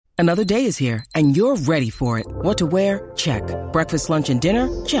Another day is here, and you're ready for it. What to wear? Check. Breakfast, lunch, and dinner?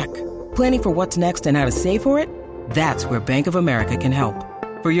 Check. Planning for what's next and how to save for it? That's where Bank of America can help.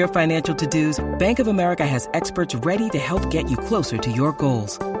 For your financial to-dos, Bank of America has experts ready to help get you closer to your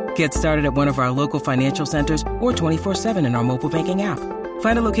goals. Get started at one of our local financial centers or 24/7 in our mobile banking app.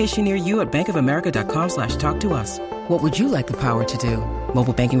 Find a location near you at bankofamerica.com/talktous. What would you like the power to do?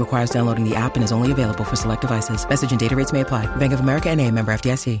 Mobile banking requires downloading the app and is only available for select devices. Message and data rates may apply. Bank of America N.A., member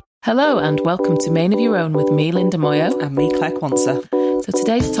FDIC. Hello and welcome to Main of Your Own with me, Linda Moyo. And me, Claire Quanser. So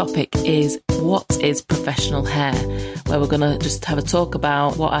today's topic is what is professional hair, where we're going to just have a talk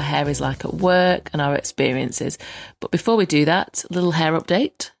about what our hair is like at work and our experiences. But before we do that, a little hair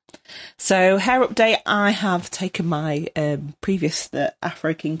update. So, hair update, I have taken my the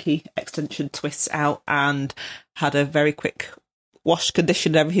Afro Kinky extension twists out and had a very quick wash,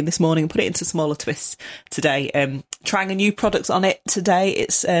 condition and everything this morning and put it into smaller twists today. Trying a new product on it today.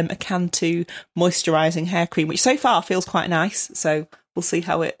 It's a Cantu moisturising hair cream, which so far feels quite nice. So we'll see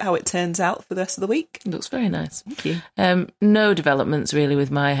how it turns out for the rest of the week. It looks very nice. Thank you. No developments really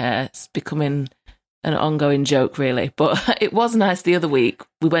with my hair. It's becoming an ongoing joke, really. But it was nice the other week.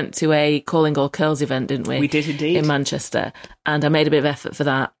 We went to a Calling All Curls event, didn't we? We did indeed. In Manchester. And I made a bit of effort for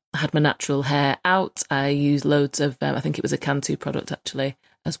that. I had my natural hair out. I used loads of, I think it was a Cantu product actually,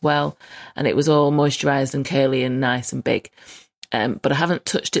 as well. And it was all moisturised and curly and nice and big. But I haven't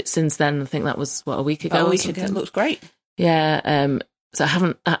touched it since then. I think that was, a week ago? A week ago. It looked great. Yeah. So I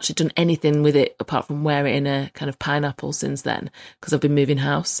haven't actually done anything with it apart from wear it in a kind of pineapple since then because I've been moving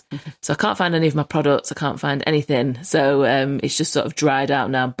house. So I can't find any of my products. I can't find anything. So it's just sort of dried out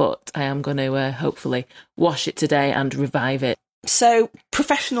now, but I am going to hopefully wash it today and revive it. So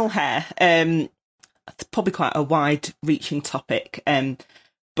professional hair, probably quite a wide-reaching topic.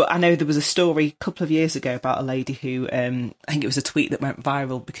 But I know there was a story a couple of years ago about a lady who, I think it was a tweet that went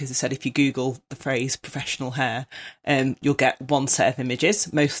viral because it said if you Google the phrase professional hair, you'll get one set of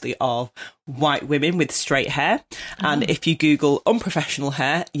images, mostly of white women with straight hair. And if you Google unprofessional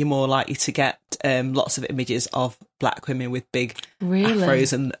hair, you're more likely to get lots of images of black women with big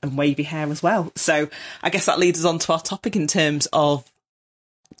afros and wavy hair as well. So I guess that leads us on to our topic in terms of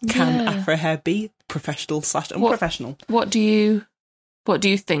can afro hair be professional / unprofessional? What do you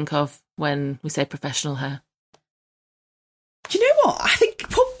think of when we say professional hair? Do you know what? I think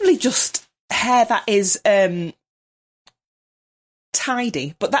probably just hair that is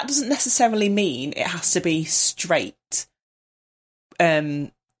tidy, but that doesn't necessarily mean it has to be straight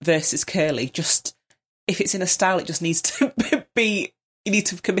versus curly. Just if it's in a style, it just needs to be. You need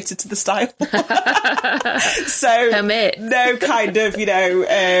to have committed to the style. So Commit. No kind of,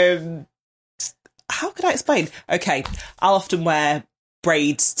 how could I explain? Okay, I'll often wear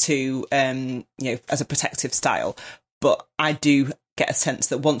braids to as a protective style, but I do get a sense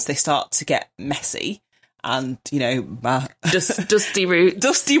that once they start to get messy and my dusty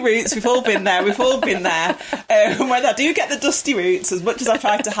roots, we've all been there when I do get the dusty roots, as much as I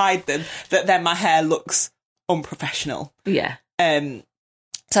try to hide them, that then my hair looks unprofessional. Yeah.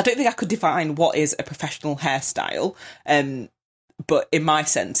 So I don't think I could define what is a professional hairstyle, but in my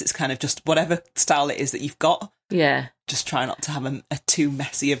sense it's kind of just whatever style it is that you've got. Yeah. Just try not to have a too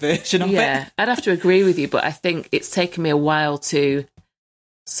messy a version of it. Yeah, I'd have to agree with you, but I think it's taken me a while to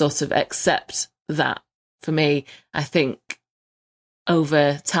sort of accept that. For me, I think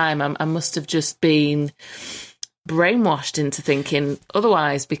over time I must have just been brainwashed into thinking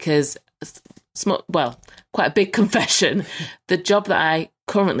otherwise because, quite a big confession, the job that I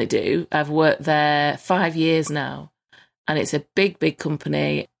currently do, I've worked there 5 years now and it's a big, big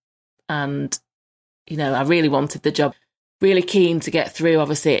company and I really wanted the job, really keen to get through,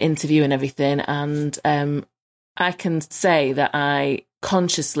 obviously, an interview and everything. And I can say that I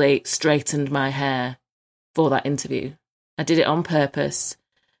consciously straightened my hair for that interview. I did it on purpose.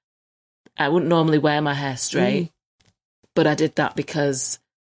 I wouldn't normally wear my hair straight, but I did that because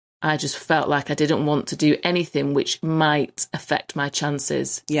I just felt like I didn't want to do anything which might affect my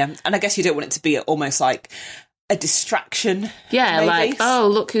chances. Yeah, and I guess you don't want it to be almost like a distraction. Yeah, maybe. Like, oh,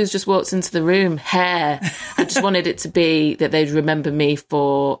 look who's just walked into the room, hair. I just wanted it to be that they'd remember me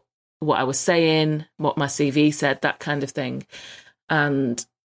for what I was saying, what my CV said, that kind of thing. And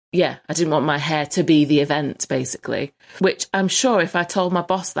yeah, I didn't want my hair to be the event, basically, which I'm sure if I told my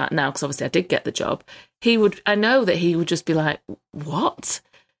boss that now, because obviously I did get the job, I know that he would just be like, what?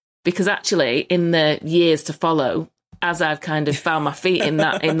 Because actually in the years to follow, as I've kind of found my feet in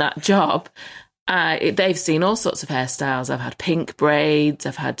that job, they've seen all sorts of hairstyles. I've had pink braids,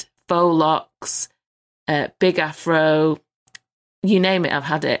 I've had faux locks, big afro, you name it, I've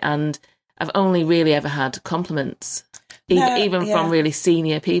had it. And I've only really ever had compliments. even from really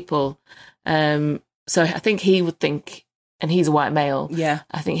senior people. So I think he would think, and he's a white male,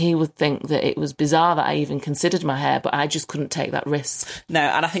 I think he would think that it was bizarre that I even considered my hair, but I just couldn't take that risk. No,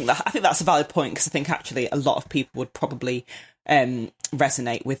 and I think that's a valid point, because I think actually a lot of people would probably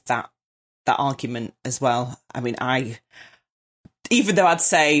resonate with that argument as well. I mean, even though I'd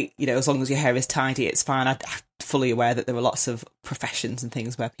say, as long as your hair is tidy, it's fine, I'm fully aware that there are lots of professions and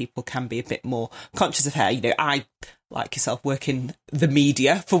things where people can be a bit more conscious of hair. I, like yourself, work in the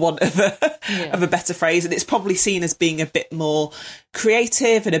media, for want of a better phrase, and it's probably seen as being a bit more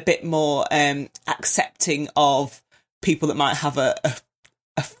creative and a bit more accepting of people that might have a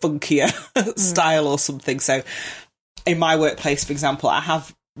funkier style or something. So in my workplace, for example, I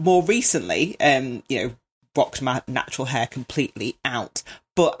have more recently, rocked my natural hair completely out.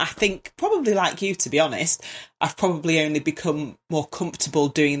 But I think, probably like you, to be honest, I've probably only become more comfortable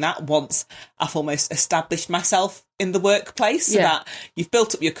doing that once I've almost established myself in the workplace, so that you've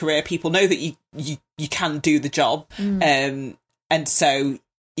built up your career, people know that you can do the job, and so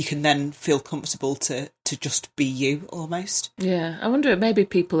you can then feel comfortable to just be you, almost. Yeah, I wonder if maybe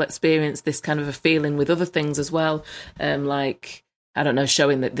people experience this kind of a feeling with other things as well, like, I don't know,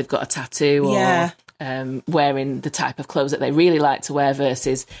 showing that they've got a tattoo or wearing the type of clothes that they really like to wear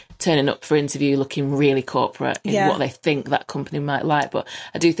versus turning up for interview looking really corporate in what they think that company might like. But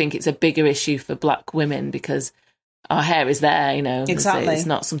I do think it's a bigger issue for black women because our hair is there, Exactly. It's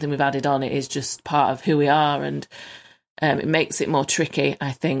not something we've added on. It is just part of who we are, and it makes it more tricky,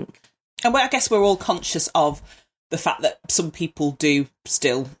 I think. And I guess we're all conscious of the fact that some people do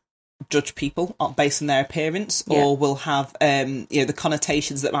still judge people based on their appearance, or will have the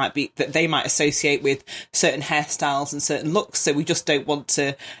connotations that they might associate with certain hairstyles and certain looks. So we just don't want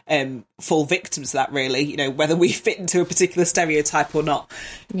to fall victim to that, really, whether we fit into a particular stereotype or not.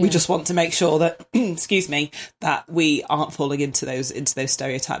 We just want to make sure that that we aren't falling into those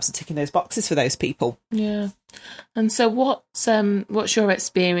stereotypes and ticking those boxes for those people. And so what's your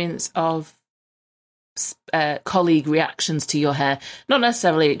experience of colleague reactions to your hair, not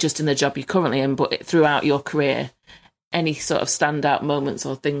necessarily just in the job you're currently in, but throughout your career? Any sort of standout moments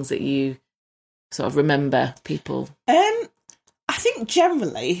or things that you sort of remember people? I think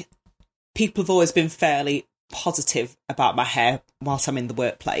generally people have always been fairly positive about my hair whilst I'm in the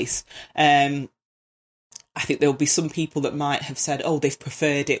workplace. I think there'll be some people that might have said, they've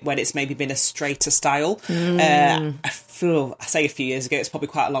preferred it when it's maybe been a straighter style. I say a few years ago, it's probably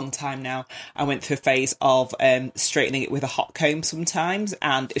quite a long time now, I went through a phase of straightening it with a hot comb sometimes,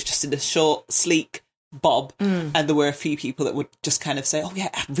 and it's just in a short, sleek bob. And there were a few people that would just kind of say,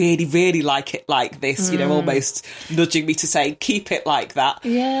 I really, really like it like this, almost nudging me to say, keep it like that.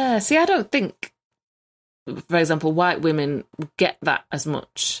 Yeah, see, I don't think, for example, white women get that as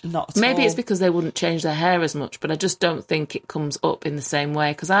much. Not at Maybe all. it's because they wouldn't change their hair as much, but I just don't think it comes up in the same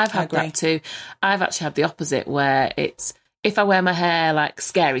way, because I've had that too. I've actually had the opposite, where it's, if I wear my hair like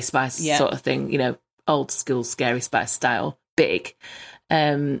Scary Spice sort of thing, old school Scary Spice style, big,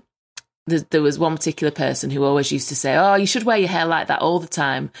 there was one particular person who always used to say, you should wear your hair like that all the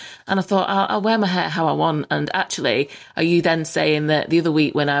time. And I thought, I'll wear my hair how I want. And actually, are you then saying that the other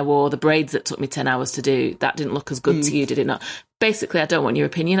week when I wore the braids that took me 10 hours to do, that didn't look as good to you, did it not? Basically, I don't want your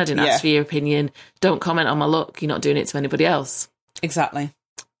opinion. I didn't ask for your opinion. Don't comment on my look. You're not doing it to anybody else. Exactly.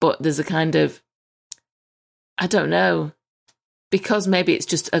 But there's a kind of, I don't know, because maybe it's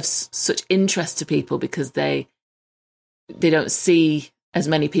just of such interest to people because they don't see as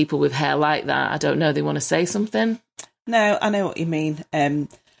many people with hair like that. I don't know, they want to say something. No, I know what you mean. When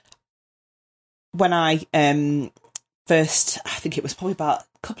I first, I think it was probably about a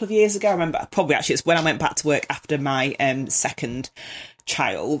couple of years ago, I remember, probably actually it's when I went back to work after my second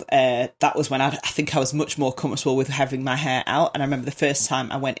child. That was when I think I was much more comfortable with having my hair out. And I remember the first time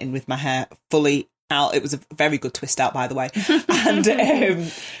I went in with my hair fully out, it was a very good twist out, by the way, and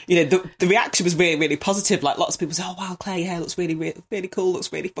the reaction was really, really positive. Like, lots of people say, wow, Claire, your hair looks really, really, really cool,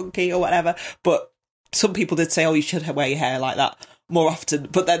 looks really funky or whatever. But some people did say, you should wear your hair like that more often.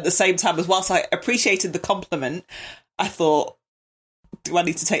 But then at the same time, as whilst I appreciated the compliment, I thought, do I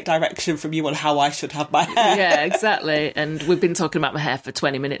need to take direction from you on how I should have my hair? Yeah, exactly. And we've been talking about my hair for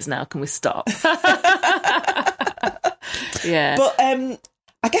 20 minutes now. Can we stop? Yeah. But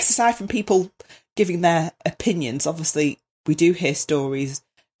I guess aside from people giving their opinions, obviously we do hear stories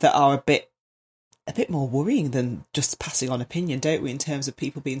that are a bit more worrying than just passing on opinion, don't we, in terms of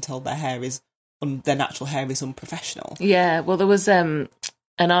people being told their natural hair is unprofessional. Yeah, well, there was an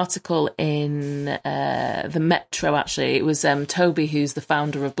article in the Metro, actually. It was Toby, who's the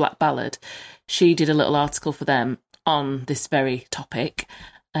founder of Black Ballad. She did a little article for them on this very topic,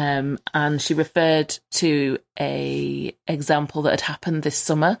 And she referred to a example that had happened this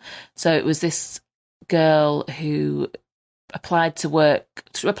summer. So it was this girl who applied to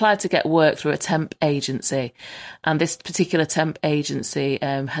get work through a temp agency, and this particular temp agency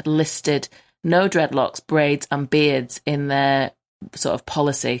had listed no dreadlocks, braids and beards in their sort of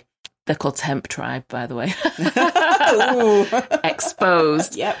policy. They're called Temp Tribe, by the way.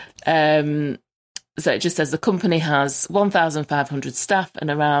 Exposed. Yep. So it just says the company has 1,500 staff and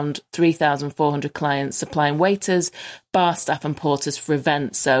around 3,400 clients, supplying waiters, bar staff and porters for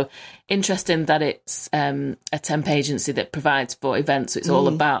events. So interesting that it's a temp agency that provides for events. So it's all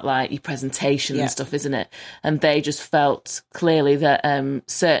about like your presentation and stuff, isn't it? And they just felt clearly that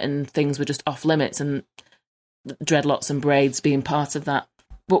certain things were just off limits, and dreadlocks and braids being part of that.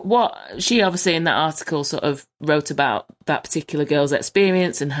 But what she obviously in that article sort of wrote about that particular girl's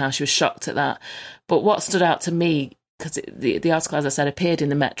experience and how she was shocked at that. But what stood out to me, because the article, as I said, appeared in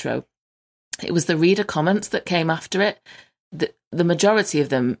the Metro, it was the reader comments that came after it. The majority of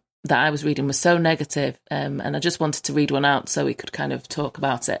them that I was reading was so negative, and I just wanted to read one out so we could kind of talk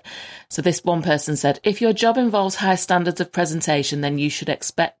about it. So this one person said, if your job involves high standards of presentation, then you should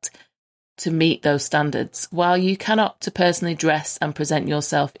expect to meet those standards. While you can opt to personally dress and present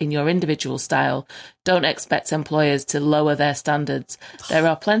yourself in your individual style, don't expect employers to lower their standards. There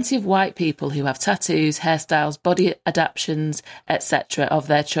are plenty of white people who have tattoos, hairstyles, body adaptations, etc. of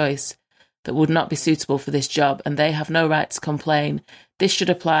their choice that would not be suitable for this job, and they have no right to complain. This should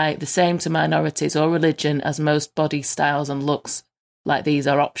apply the same to minorities or religion, as most body styles and looks like these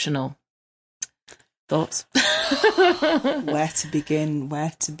are optional. Thoughts? Where to begin?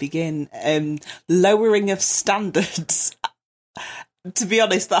 Lowering of standards. To be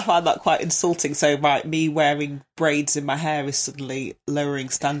honest, I find that quite insulting. So, right, me wearing braids in my hair is suddenly lowering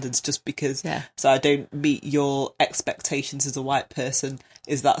standards just because so I don't meet your expectations as a white person.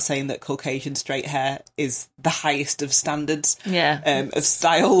 Is that saying that Caucasian straight hair is the highest of standards of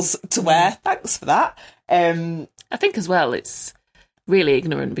styles to wear? Thanks for that. I think as well it's really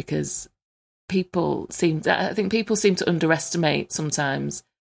ignorant because people seem to underestimate sometimes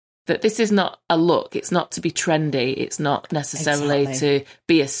that this is not a look. It's not to be trendy. It's not necessarily to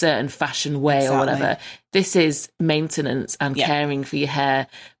be a certain fashion way or whatever. This is maintenance and caring for your hair,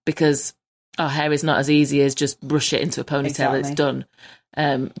 because our hair is not as easy as just brush it into a ponytail. It's done.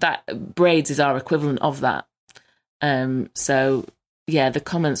 That braids is our equivalent of that. So yeah, the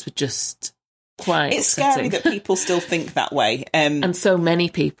comments were just quite it's upsetting. Scary that people still think that way, and so many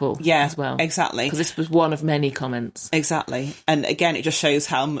people as well, exactly, because this was one of many comments, exactly. And again, it just shows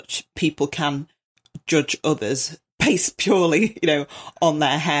how much people can judge others based purely on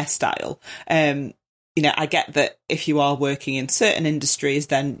their hairstyle. I get that if you are working in certain industries,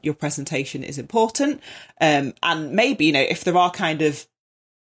 then your presentation is important, and maybe if there are kind of,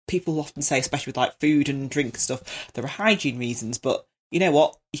 people often say, especially with like food and drink stuff, there are hygiene reasons, but you know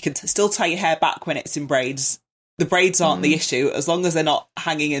what? You can still tie your hair back when it's in braids. The braids aren't the issue, as long as they're not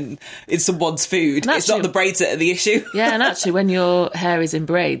hanging in someone's food. It's not the braids that are the issue. Yeah, and actually, when your hair is in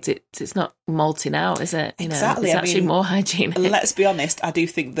braids, it's not molting out, is it? Exactly. It's actually more hygienic. Let's be honest, I do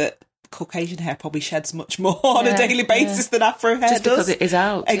think that Caucasian hair probably sheds much more on a daily basis than Afro hair just does. Because it is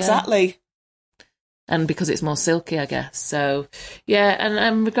out. Exactly. Yeah. And because it's more silky, I guess. So, yeah, and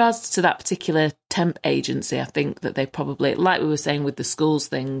in regards to that particular temp agency, I think that they probably, like we were saying with the schools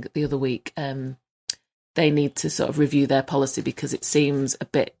thing the other week, they need to sort of review their policy because it seems a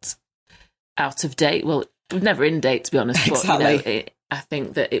bit out of date. Well, never in date, to be honest. Exactly. But, I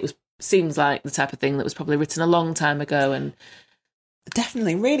think that it seems like the type of thing that was probably written a long time ago. And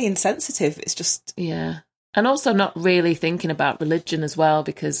definitely really insensitive. It's just... Yeah. And also not really thinking about religion as well,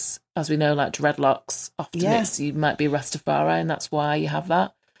 because as we know, like dreadlocks, often you might be Rastafari, and that's why you have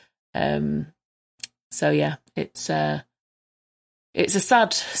that. So yeah, it's a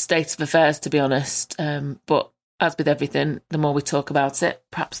sad state of affairs, to be honest. But as with everything, the more we talk about it,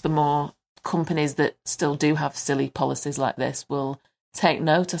 perhaps the more companies that still do have silly policies like this will take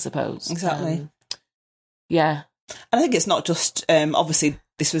note, I suppose. Exactly. Yeah. And I think it's not just, obviously,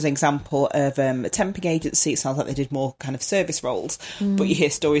 this was an example of a temping agency. It sounds like they did more kind of service roles, but you hear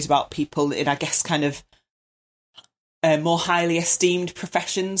stories about people in, I guess, kind of more highly esteemed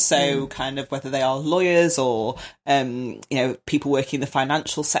professions. So kind of whether they are lawyers or, people working in the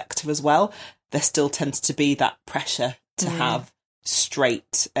financial sector as well, there still tends to be that pressure to have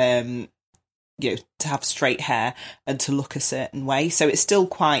straight, to have straight hair and to look a certain way. So it's still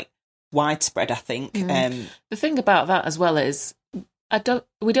quite widespread, I think. The thing about that as well is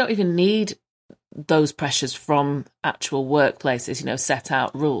we don't even need those pressures from actual workplaces, set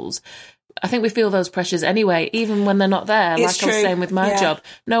out rules. I think we feel those pressures anyway, even when they're not there. It's like I was true. saying with my job,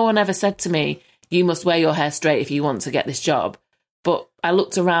 no one ever said to me, you must wear your hair straight if you want to get this job. But I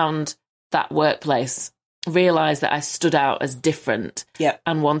looked around that workplace, realised that I stood out as different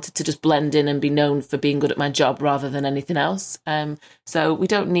and wanted to just blend in and be known for being good at my job rather than anything else. So we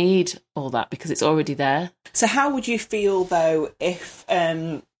don't need all that because it's already there. So how would you feel, though, if...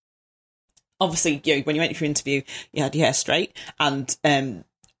 obviously, you know, when you went for your interview, you had your hair straight, and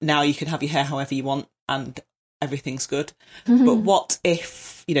now you can have your hair however you want and everything's good. But what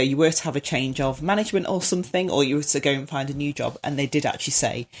if, you know, you were to have a change of management or something, or you were to go and find a new job and they did actually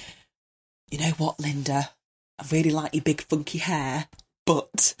say, you know what, Linda, I really like your big funky hair,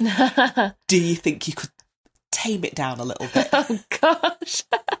 but do you think you could tame it down a little bit? Oh, gosh.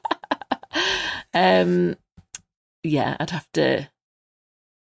 Yeah, I'd have to...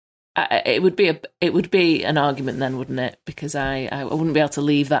 It would be an argument then, wouldn't it? Because I wouldn't be able to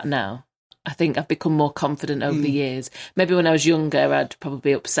leave that now. I think I've become more confident over the years. Maybe when I was younger, I'd probably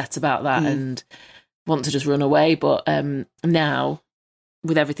be upset about that and want to just run away. But now,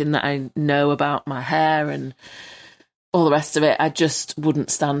 with everything that I know about my hair and all the rest of it, I just wouldn't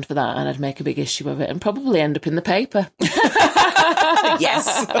stand for that, and I'd make a big issue of it and probably end up in the paper.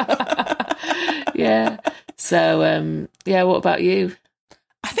 Yes. Yeah. So, what about you?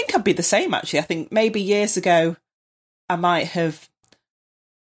 I think I'd be the same, actually. I think maybe years ago I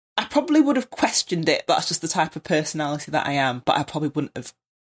probably would have questioned it. That's just the type of personality that I am, but I probably wouldn't have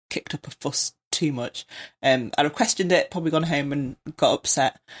kicked up a fuss too much. I'd have questioned it, probably gone home and got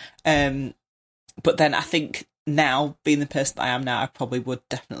upset. But then I think now, being the person that I am now, I probably would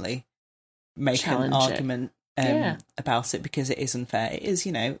definitely make an argument about it, because it is unfair. It is,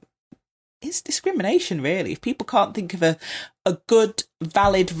 you know, it's discrimination, really. If people can't think of a good,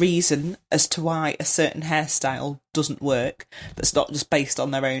 valid reason as to why a certain hairstyle doesn't work, that's not just based on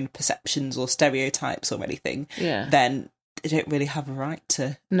their own perceptions or stereotypes or anything, then they don't really have a right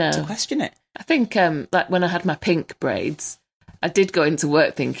to question it. I think, like when I had my pink braids, I did go into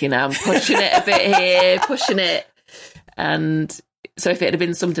work thinking I'm pushing it a bit here, pushing it. And so if it had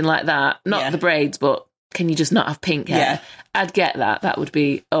been something like that, not the braids, but can you just not have pink hair? I'd get that. That would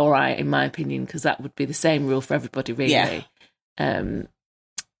be all right, in my opinion, because that would be the same rule for everybody, really.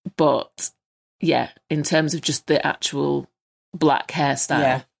 But, yeah, in terms of just the actual black hairstyle.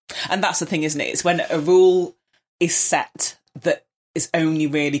 Yeah. And that's the thing, isn't it? It's when a rule is set that is only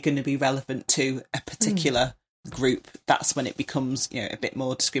really going to be relevant to a particular group, that's when it becomes, you know, a bit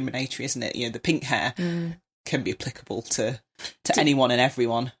more discriminatory, isn't it? You know, the pink hair can be applicable to anyone and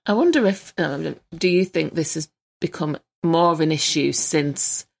everyone. I wonder if, do you think this has become more of an issue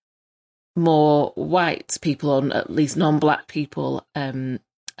since more white people, or at least non-black people,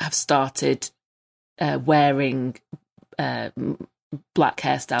 have started wearing black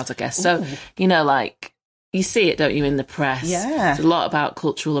hairstyles, I guess. So, you know, like, you see it, don't you, in the press? Yeah. It's a lot about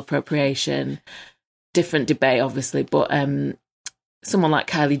cultural appropriation, different debate, obviously, but someone like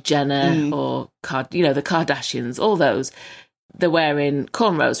Kylie Jenner or, you know, the Kardashians, all those, they're wearing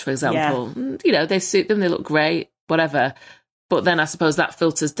cornrows, for example. Yeah. You know, they suit them, they look great, whatever. But then I suppose that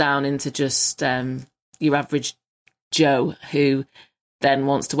filters down into just your average Joe who then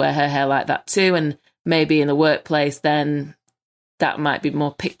wants to wear her hair like that too. And maybe in the workplace, then that might be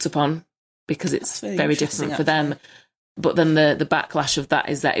more picked up on because it's really very different for them. But then the backlash of that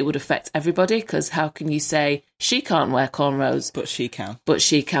is that it would affect everybody, because how can you say she can't wear cornrows? But she can. But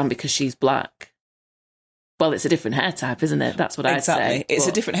she can because she's black. Well, it's a different hair type, isn't it? That's what I'd say. It's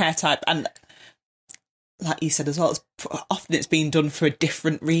a different hair type. And like you said as well, often it's being done for a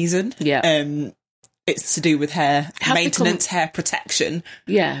different reason. Yeah. It's to do with hair maintenance, hair protection.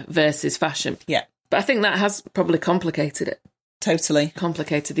 Yeah, versus fashion. Yeah. But I think that has probably complicated it. Totally.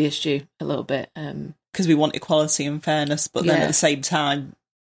 Complicated the issue a little bit. Because we want equality and fairness, but then at the same time,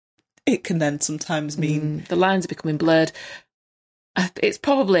 it can then sometimes mean... the lines are becoming blurred. It's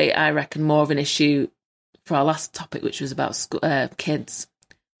probably, I reckon, more of an issue for our last topic, which was about kids.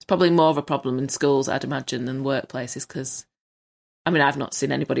 It's probably more of a problem in schools, I'd imagine, than workplaces, because, I mean, I've not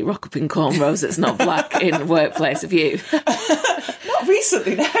seen anybody rock up in cornrows that's not black in the workplace, have you? Not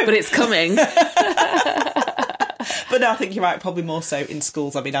recently, no. But it's coming. But no, I think you're right, probably more so in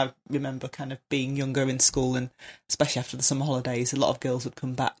schools. I mean, I remember kind of being younger in school, and especially after the summer holidays, a lot of girls would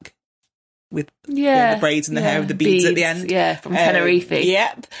come back with the braids in the hair with the beads at the end. Yeah, from Tenerife.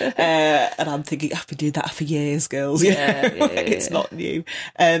 Yep. And I'm thinking, I've been doing that for years, girls. It's not new.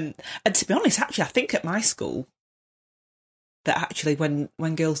 And to be honest, actually, I think at my school, that actually when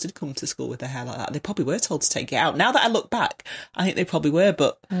girls did come to school with their hair like that, they probably were told to take it out. Now that I look back, I think they probably were,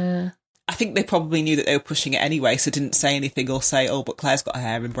 but... I think they probably knew that they were pushing it anyway, so didn't say anything or say, oh, but Claire's got her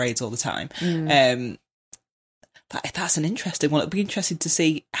hair in braids all the time. That's an interesting one. It'll be interesting to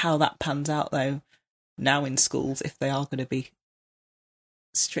see how that pans out, though, now in schools, if they are going to be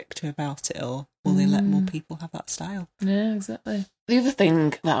stricter about it, or will they let more people have that style? Yeah, exactly. The other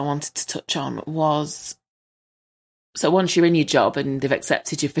thing that I wanted to touch on was, so once you're in your job and they've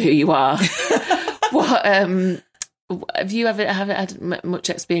accepted you for who you are, what have you ever had much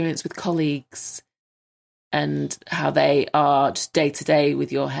experience with colleagues and how they are just day to day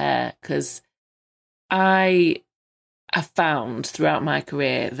with your hair? Because I have found throughout my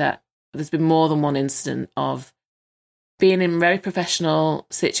career that there's been more than one incident of being in very professional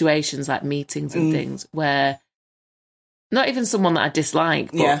situations like meetings and things where not even someone that I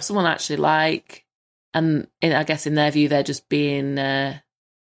dislike, but someone I actually like, and I guess in their view they're just being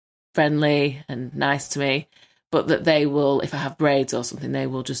friendly and nice to me, but that they will, if I have braids or something, they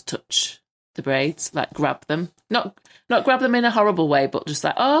will just touch the braids, like grab them. Not grab them in a horrible way, but just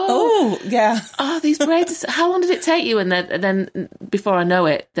like, oh, these braids, how long did it take you? And then before I know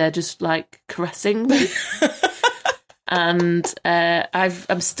it, they're just like caressing me. And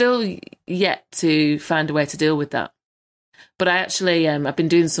I'm still yet to find a way to deal with that. But I actually, I've been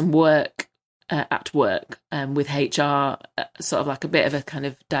doing some work at work with HR, sort of like a bit of a kind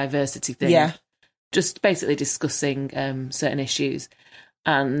of diversity thing. Yeah. Just basically discussing certain issues.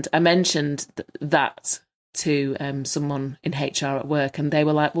 And I mentioned that to someone in HR at work, and they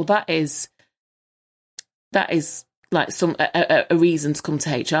were like, well, that is like a reason to come to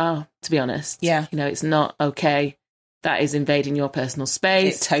HR, to be honest. Yeah. You know, it's not okay. That is invading your personal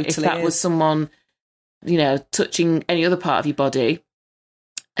space. It totally is. If that was someone, you know, touching any other part of your body,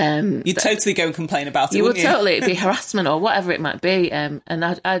 you'd totally go and complain about it. You would totally. It'd be harassment or whatever it might be. And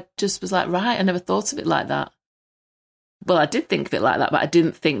I just was like, right, I never thought of it like that. Well, I did think of it like that, but I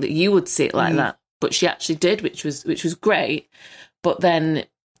didn't think that you would see it like that. But she actually did, which was great. But then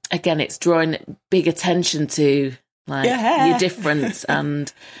again, it's drawing big attention to like your difference,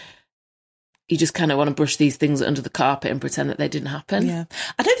 and you just kind of want to brush these things under the carpet and pretend that they didn't happen. Yeah,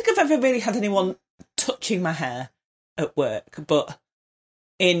 I don't think I've ever really had anyone touching my hair at work, but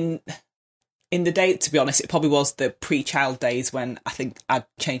in the day, to be honest, it probably was the pre-child days when I think I'd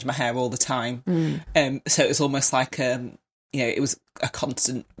change my hair all the time. So it was almost like, it was a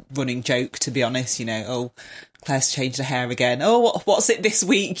constant running joke, to be honest, oh, Claire's changed her hair again. Oh, what's it this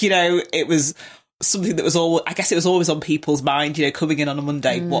week? It was something that was I guess it was always on people's mind, coming in on a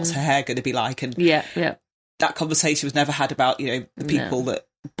Monday, what's her hair going to be like? And that conversation was never had about, the people that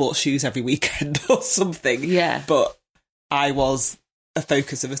bought shoes every weekend or something. Yeah. But I was a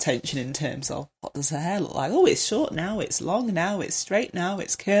focus of attention in terms of what does her hair look like? Oh, it's short now, it's long now, it's straight now,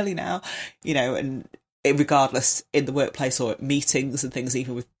 it's curly now, and regardless in the workplace or at meetings and things,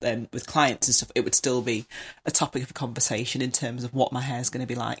 even with clients and stuff, it would still be a topic of conversation in terms of what my hair is going to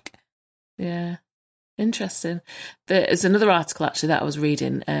be like. Yeah, interesting. There's another article actually that I was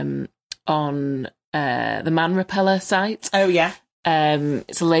reading on the Man Repeller site. Oh yeah.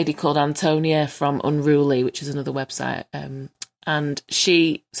 It's a lady called Antonia from Unruly, which is another website. And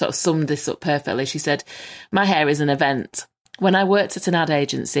she sort of summed this up perfectly. She said, my hair is an event. When I worked at an ad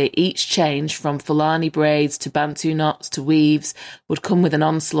agency, each change from Fulani braids to Bantu knots to weaves would come with an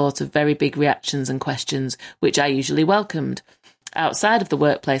onslaught of very big reactions and questions, which I usually welcomed. Outside of the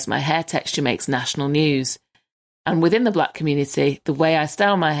workplace, my hair texture makes national news. And within the black community, the way I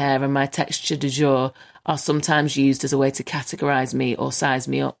style my hair and my texture du jour are sometimes used as a way to categorise me or size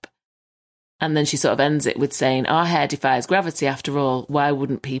me up. And then she sort of ends it with saying, our hair defies gravity after all, why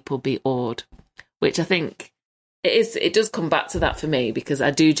wouldn't people be awed? Which I think it does come back to that for me, because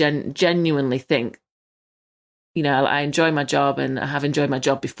I do genuinely think, I enjoy my job, and I have enjoyed my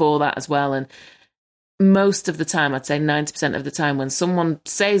job before that as well. And most of the time, I'd say 90% of the time, when someone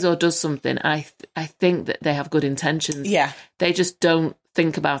says or does something, I think that they have good intentions. Yeah. They just don't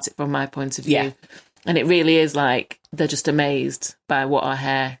think about it from my point of view. Yeah. And it really is like they're just amazed by what our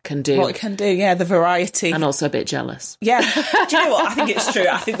hair can do. What it can do, yeah, the variety. And also a bit jealous. Yeah. Do you know what? I think it's true.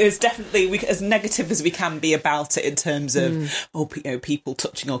 I think there's definitely, as negative as we can be about it in terms of, people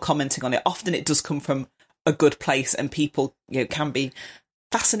touching or commenting on it, often it does come from a good place, and people, can be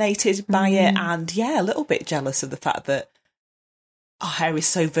fascinated by it and, a little bit jealous of the fact that our hair is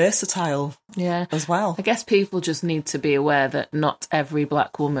so versatile as well. I guess people just need to be aware that not every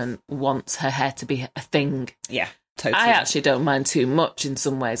black woman wants her hair to be a thing. Yeah, totally. I actually don't mind too much in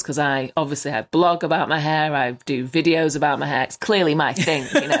some ways, because I blog about my hair, I do videos about my hair. It's clearly my thing,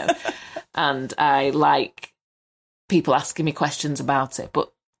 and I like people asking me questions about it.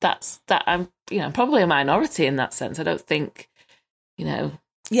 But I'm probably a minority in that sense. I don't think,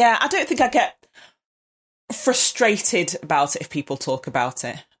 Yeah, I don't think I get frustrated about it if people talk about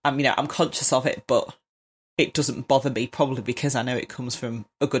it. I'm conscious of it, but it doesn't bother me, probably because I know it comes from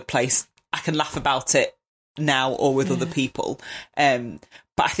a good place. I can laugh about it now or with other people. But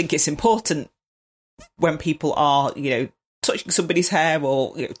I think it's important when people are, touching somebody's hair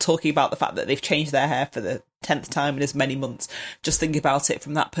or talking about the fact that they've changed their hair for the 10th time in as many months, just think about it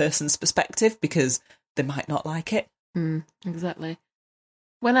from that person's perspective, because they might not like it. Exactly.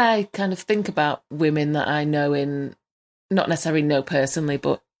 When I kind of think about women that I know not necessarily know personally,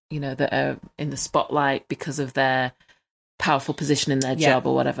 but, that are in the spotlight because of their powerful position in their job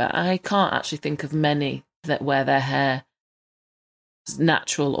or whatever, I can't actually think of many that wear their hair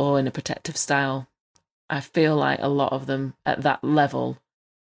natural or in a protective style. I feel like a lot of them at that level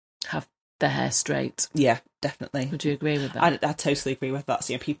have their hair straight. Yeah, definitely. Would you agree with that? I totally agree with that.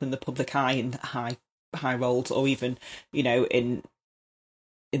 So, people in the public eye in high roles, or even, in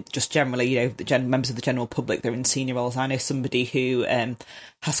just generally, the members of the general public, they're in senior roles. I know somebody who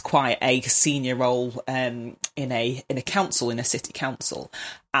has quite a senior role in a council, in a city council,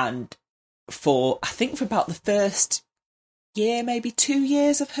 and for about the first year, maybe 2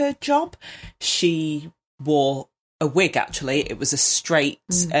 years of her job, she wore a wig. Actually, it was a straight.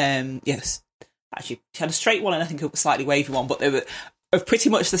 Yes, actually, she had a straight one, and I think a slightly wavy one, but they were of pretty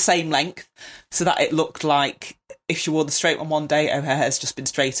much the same length, so that it looked like if she wore the straight one day, her hair's just been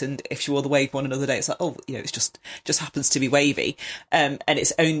straightened. If she wore the wavy one another day, it's like, it's just happens to be wavy. And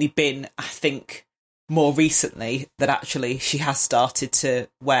it's only been, I think, more recently that actually she has started to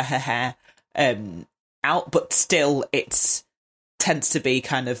wear her hair out, but still it tends to be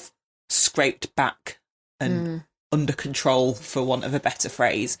kind of scraped back and under control, for want of a better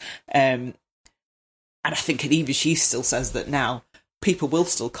phrase. And I think even she still says that now people will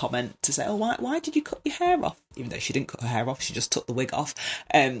still comment to say, why did you cut your hair off? Even though she didn't cut her hair off, she just took the wig off.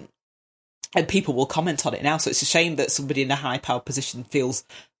 And people will comment on it now. So it's a shame that somebody in a high power position feels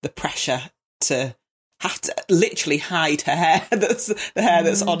the pressure to have to literally hide her hair. That's the hair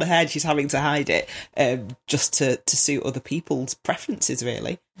that's on her head. She's having to hide it just to suit other people's preferences,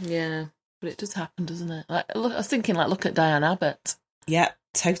 really. Yeah, but it does happen, doesn't it? I was thinking, look at Diane Abbott. Yeah,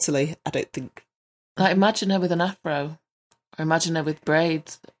 totally. I don't think... imagine her with an afro. Or imagine her with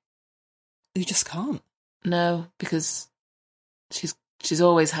braids. You just can't. No, because she's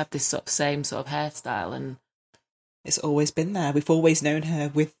always had this same sort of hairstyle, and it's always been there. We've always known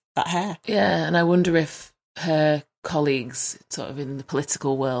her with that hair. Yeah, and I wonder if her colleagues sort of in the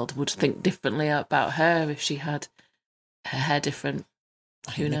political world would think differently about her if she had her hair different.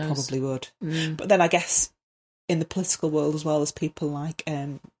 Who knows? They probably would. But then I guess in the political world as well, there's people like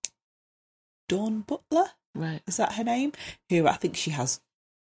Dawn Butler. Right. Is that her name? Who I think she has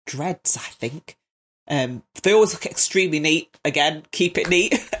dreads, I think. They always look extremely neat. Again, keep it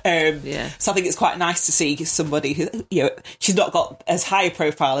neat. So I think it's quite nice to see somebody who, she's not got as high a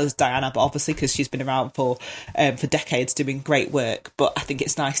profile as Diana, but obviously because she's been around for decades doing great work. But I think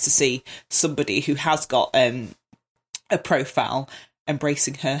it's nice to see somebody who has got a profile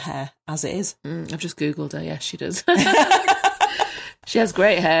embracing her hair as it is. I've just Googled her. Yes, she does. She has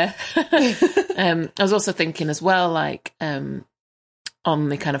great hair. I was also thinking as well, on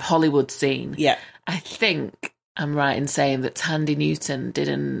the kind of Hollywood scene. Yeah. I think I'm right in saying that Tandy Newton did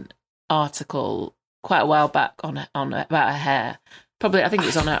an article quite a while back on about her hair. Probably, I think it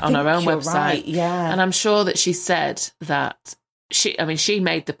was on her own website. Right, yeah. And I'm sure that she said that she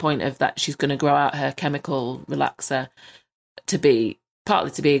made the point of that she's going to grow out her chemical relaxer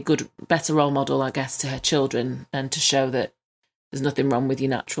partly to be a better role model, I guess, to her children, and to show that there's nothing wrong with your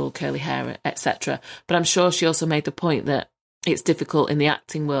natural curly hair, etc. But I'm sure she also made the point that it's difficult in the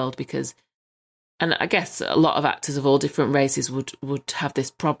acting world because, and I guess a lot of actors of all different races would have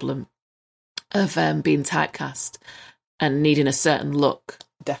this problem of being typecast and needing a certain look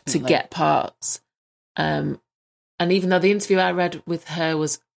to get parts. And even though the interview I read with her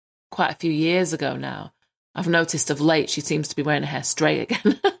was quite a few years ago now, I've noticed of late she seems to be wearing her hair straight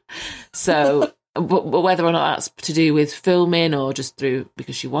again. So... But whether or not that's to do with filming or just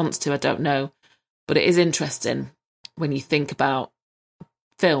because she wants to, I don't know. But it is interesting when you think about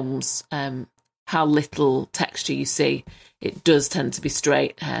films, how little texture you see. It does tend to be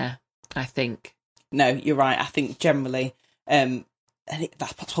straight hair, I think. No, you're right. I think generally, and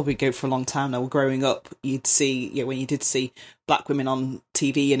that probably go for a long time now. Growing up, you'd see, when you did see black women on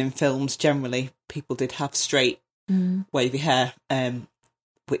TV and in films, generally people did have straight, wavy hair,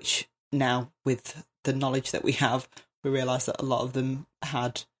 which... Now, with the knowledge that we have, we realise that a lot of them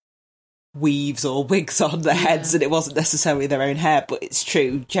had weaves or wigs on their heads, and it wasn't necessarily their own hair. But it's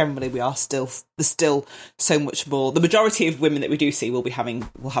true, generally there's still so much more. The majority of women that we do see will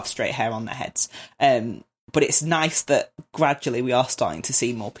have straight hair on their heads. But it's nice that gradually we are starting to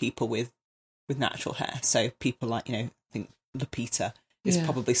see more people with natural hair. So people like, I think Lupita is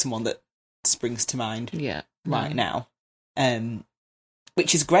probably someone that springs to mind right now.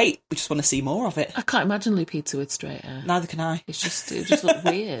 Which is great. We just want to see more of it. I can't imagine Lupita with straight hair. Neither can I. It just look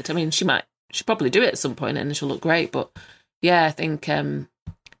weird. I mean, she'll probably do it at some point and she'll look great. But yeah, I think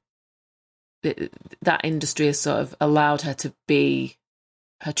that industry has sort of allowed her to be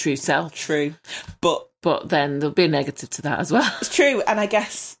her true self. True. But then there'll be a negative to that as well. It's true. And I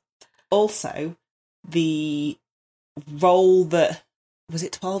guess also the role that, was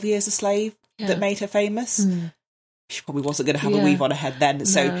it 12 Years a Slave that made her famous? She probably wasn't going to have a weave on her head then.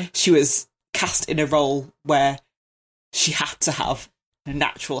 So she was cast in a role where she had to have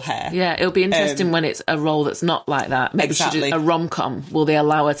natural hair. Yeah, it'll be interesting when it's a role that's not like that. Maybe she did a rom-com. Will they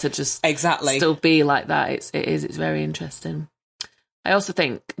allow her to just still be like that? It's very interesting. I also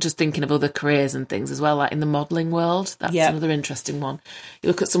think, just thinking of other careers and things as well, like in the modelling world, that's another interesting one. You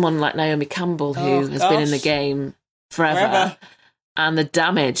look at someone like Naomi Campbell, who has been in the game forever. And the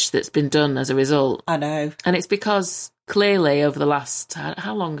damage that's been done as a result. I know. And it's because clearly over the last,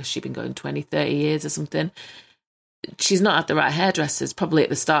 how long has she been going, 20, 30 years or something? She's not had the right hairdressers, probably at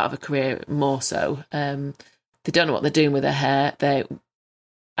the start of her career more so. They don't know what they're doing with her hair.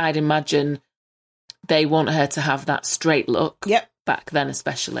 I'd imagine they want her to have that straight look, back then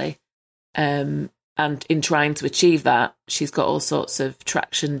especially. And in trying to achieve that, she's got all sorts of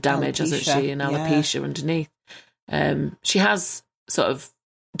traction damage, hasn't she, and alopecia underneath. She has sort of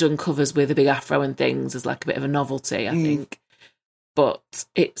done covers with a big afro and things as like a bit of a novelty, I think. But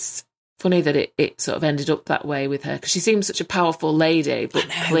it's funny that it sort of ended up that way with her, because she seems such a powerful lady, but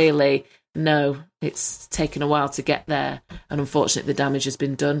clearly, it's taken a while to get there. And unfortunately, the damage has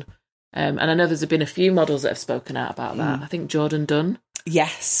been done. And I know there's been a few models that have spoken out about that. I think Jordan Dunn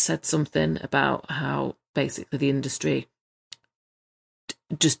said something about how basically the industry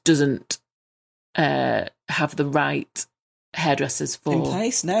just doesn't have the right hairdressers in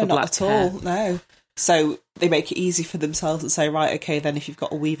place. No, not at all. No. So they make it easy for themselves and say, right, okay, then if you've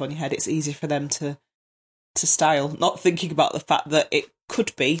got a weave on your head, it's easier for them to style, not thinking about the fact that it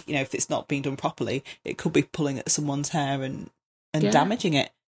could be, if it's not being done properly, it could be pulling at someone's hair and damaging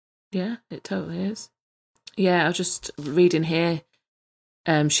it. Yeah, it totally is. Yeah, I was just reading here.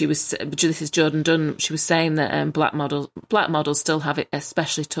 This is Jordan Dunn. She was saying that black models still have it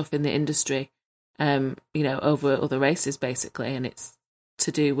especially tough in the industry. Over other races, basically, and it's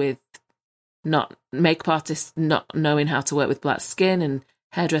to do with makeup artists not knowing how to work with black skin and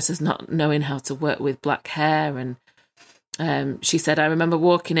hairdressers not knowing how to work with black hair. And she said, I remember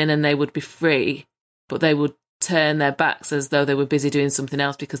walking in and they would be free, but they would turn their backs as though they were busy doing something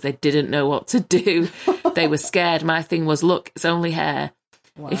else because they didn't know what to do. They were scared. My thing was, look, it's only hair.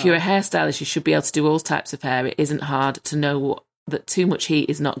 Wow. If you're a hairstylist, you should be able to do all types of hair. It isn't hard to know that too much heat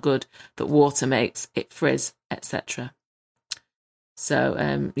is not good, that water makes it frizz, etc. So,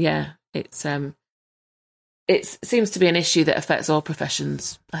 it seems to be an issue that affects all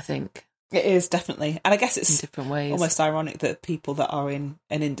professions, I think. It is, definitely. And I guess it's in different ways. Almost ironic that people that are in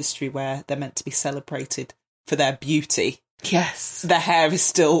an industry where they're meant to be celebrated for their beauty, their hair is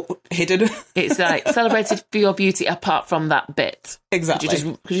still hidden. It's like celebrated for your beauty apart from that bit. Exactly.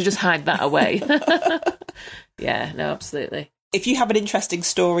 Could you just hide that away? Yeah, no, absolutely. If you have an interesting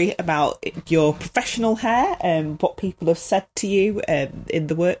story about your professional hair and what people have said to you in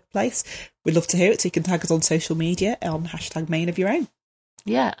the workplace, we'd love to hear it. So you can tag us on social media on #ManeOfYourOwn.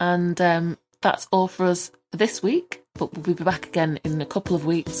 Yeah, and that's all for us this week. But we'll be back again in a couple of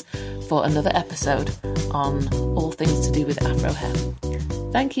weeks for another episode on all things to do with Afro hair.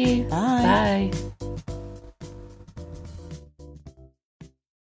 Thank you. Bye. Bye.